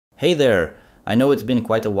Hey there! I know it's been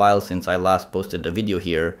quite a while since I last posted a video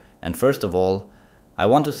here, and first of all, I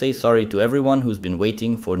want to say sorry to everyone who's been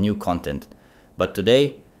waiting for new content. But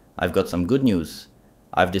today, I've got some good news.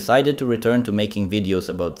 I've decided to return to making videos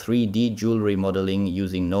about 3D jewelry modeling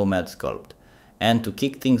using Nomad Sculpt. And to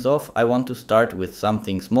kick things off, I want to start with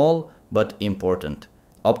something small but important: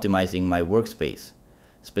 optimizing my workspace.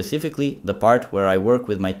 Specifically, the part where I work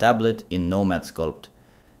with my tablet in Nomad Sculpt.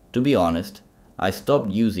 To be honest, I stopped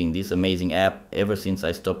using this amazing app ever since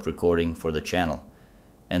I stopped recording for the channel.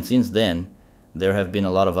 And since then, there have been a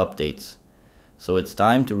lot of updates. So it's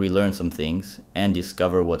time to relearn some things and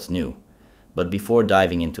discover what's new. But before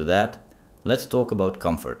diving into that, let's talk about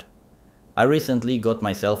comfort. I recently got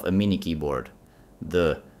myself a mini keyboard,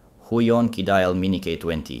 the Huion Keydial Mini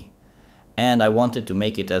K20. And I wanted to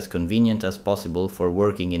make it as convenient as possible for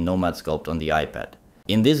working in Nomad Sculpt on the iPad.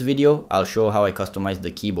 In this video, I'll show how I customized the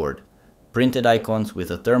keyboard, printed icons with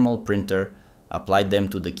a thermal printer, applied them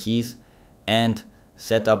to the keys, and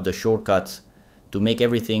set up the shortcuts to make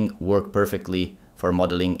everything work perfectly for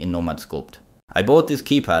modeling in Nomad Sculpt. I bought this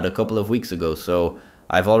keypad a couple of weeks ago, so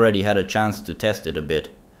I've already had a chance to test it a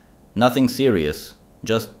bit. Nothing serious,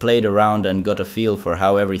 just played around and got a feel for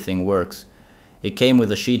how everything works. It came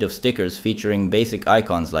with a sheet of stickers featuring basic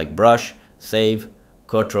icons like brush, save,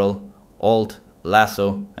 control, alt,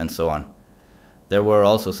 lasso, and so on. There were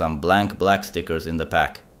also some blank black stickers in the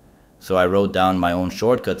pack, so I wrote down my own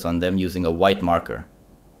shortcuts on them using a white marker.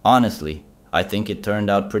 Honestly, I think it turned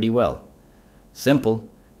out pretty well. Simple,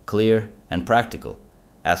 clear, and practical.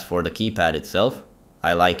 As for the keypad itself,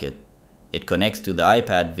 I like it. It connects to the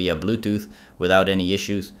iPad via Bluetooth without any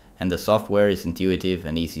issues, and the software is intuitive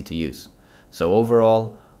and easy to use. So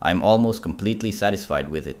overall, I'm almost completely satisfied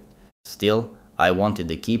with it. Still, I wanted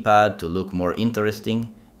the keypad to look more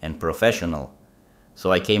interesting and professional. So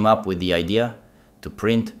I came up with the idea to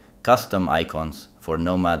print custom icons for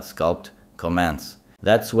Nomad Sculpt commands.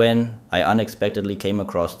 That's when I unexpectedly came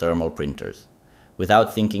across thermal printers.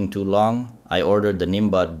 Without thinking too long, I ordered the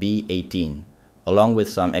NIIMBOT B18, along with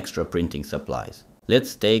some extra printing supplies.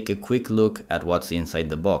 Let's take a quick look at what's inside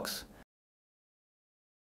the box.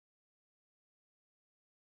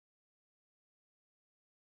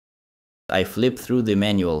 I flipped through the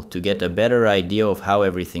manual to get a better idea of how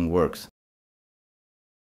everything works.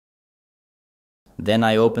 Then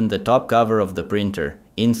I opened the top cover of the printer.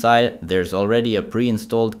 Inside, there's already a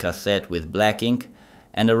pre-installed cassette with black ink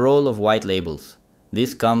and a roll of white labels.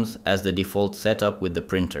 This comes as the default setup with the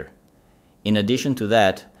printer. In addition to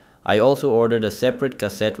that, I also ordered a separate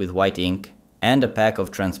cassette with white ink and a pack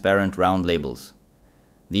of transparent round labels.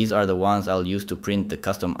 These are the ones I'll use to print the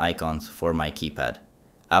custom icons for my keypad.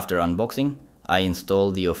 After unboxing, I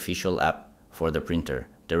installed the official app for the printer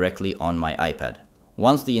directly on my iPad.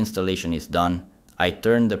 Once the installation is done, I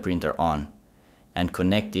turn the printer on and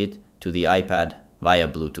connect it to the iPad via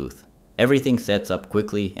Bluetooth. Everything sets up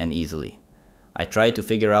quickly and easily. I try to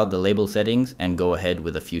figure out the label settings and go ahead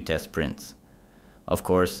with a few test prints. Of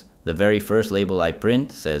course, the very first label I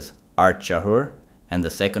print says Art Chahur, and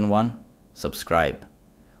the second one, subscribe.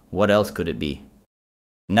 What else could it be?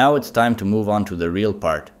 Now it's time to move on to the real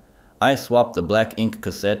part. I swapped the black ink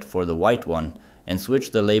cassette for the white one and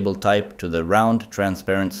switched the label type to the round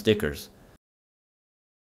transparent stickers.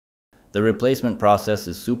 The replacement process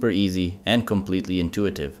is super easy and completely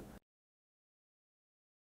intuitive.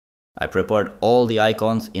 I prepared all the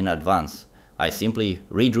icons in advance. I simply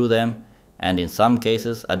redrew them and in some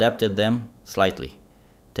cases adapted them slightly,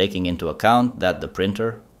 taking into account that the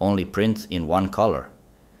printer only prints in one color.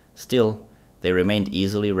 Still, they remained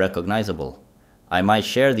easily recognizable. I might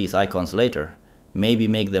share these icons later, maybe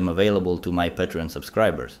make them available to my Patreon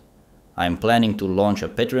subscribers. I'm planning to launch a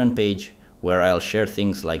Patreon page where I'll share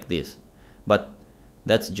things like this. But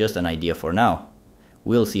that's just an idea for now.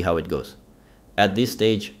 We'll see how it goes. At this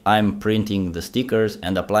stage, I'm printing the stickers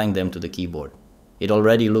and applying them to the keyboard. It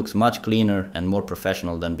already looks much cleaner and more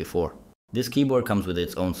professional than before. This keyboard comes with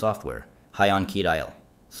its own software, Huion Keydial,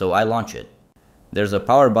 so I launch it. There's a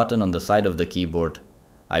power button on the side of the keyboard.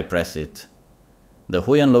 I press it. The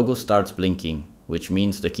Huion logo starts blinking, which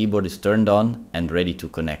means the keyboard is turned on and ready to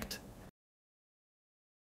connect.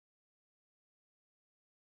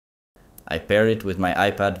 I pair it with my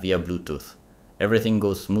iPad via Bluetooth. Everything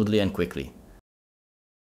goes smoothly and quickly.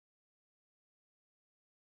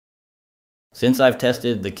 Since I've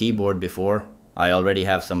tested the keyboard before, I already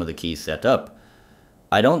have some of the keys set up.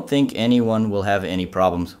 I don't think anyone will have any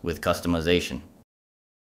problems with customization.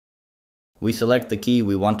 We select the key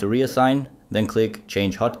we want to reassign, then click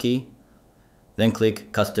Change Hotkey, then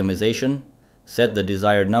click Customization, set the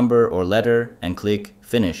desired number or letter, and click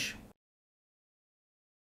Finish.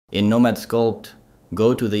 In Nomad Sculpt,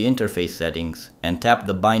 go to the interface settings and tap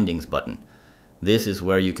the bindings button. This is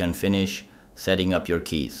where you can finish setting up your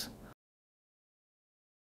keys.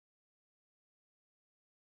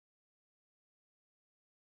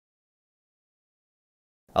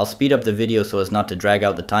 I'll speed up the video so as not to drag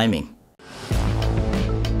out the timing.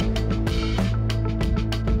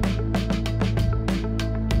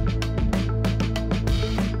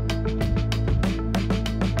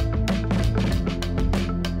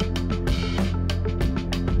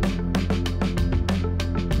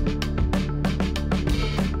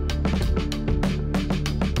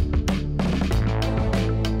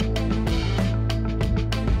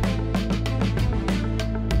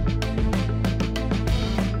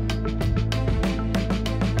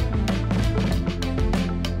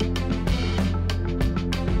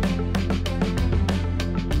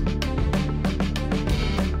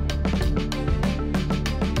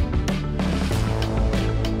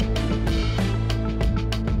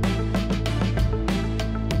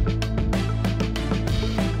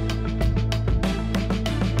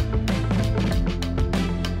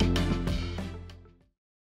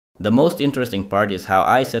 The most interesting part is how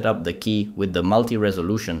I set up the key with the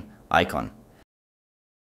multi-resolution icon.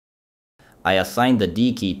 I assigned the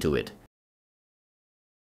D key to it.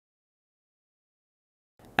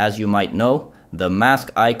 As you might know, the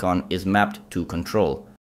mask icon is mapped to control.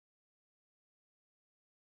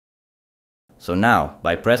 So now,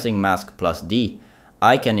 by pressing mask plus D,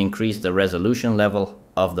 I can increase the resolution level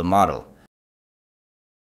of the model.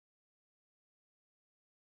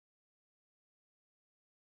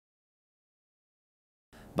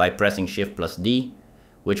 By pressing Shift plus D,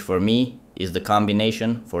 which for me is the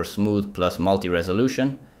combination for smooth plus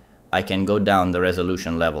multi-resolution, I can go down the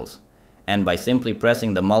resolution levels. And by simply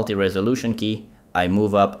pressing the multi-resolution key, I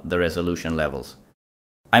move up the resolution levels.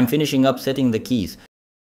 I'm finishing up setting the keys.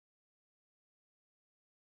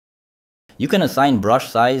 You can assign brush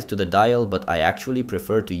size to the dial, but I actually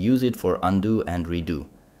prefer to use it for undo and redo.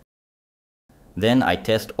 Then I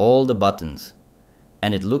test all the buttons,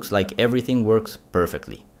 and it looks like everything works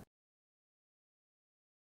perfectly.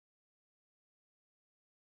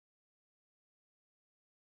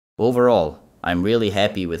 Overall, I'm really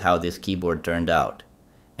happy with how this keyboard turned out.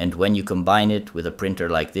 And when you combine it with a printer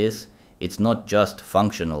like this, it's not just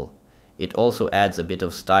functional, it also adds a bit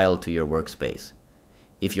of style to your workspace.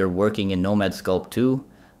 If you're working in Nomad Sculpt 2,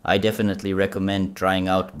 I definitely recommend trying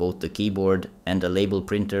out both the keyboard and a label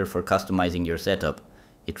printer for customizing your setup.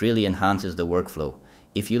 It really enhances the workflow.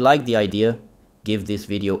 If you like the idea, give this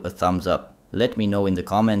video a thumbs up. Let me know in the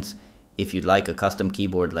comments if you'd like a custom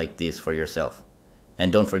keyboard like this for yourself.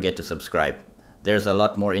 And don't forget to subscribe. There's a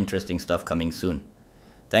lot more interesting stuff coming soon.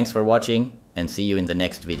 Thanks for watching, and see you in the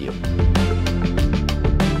next video.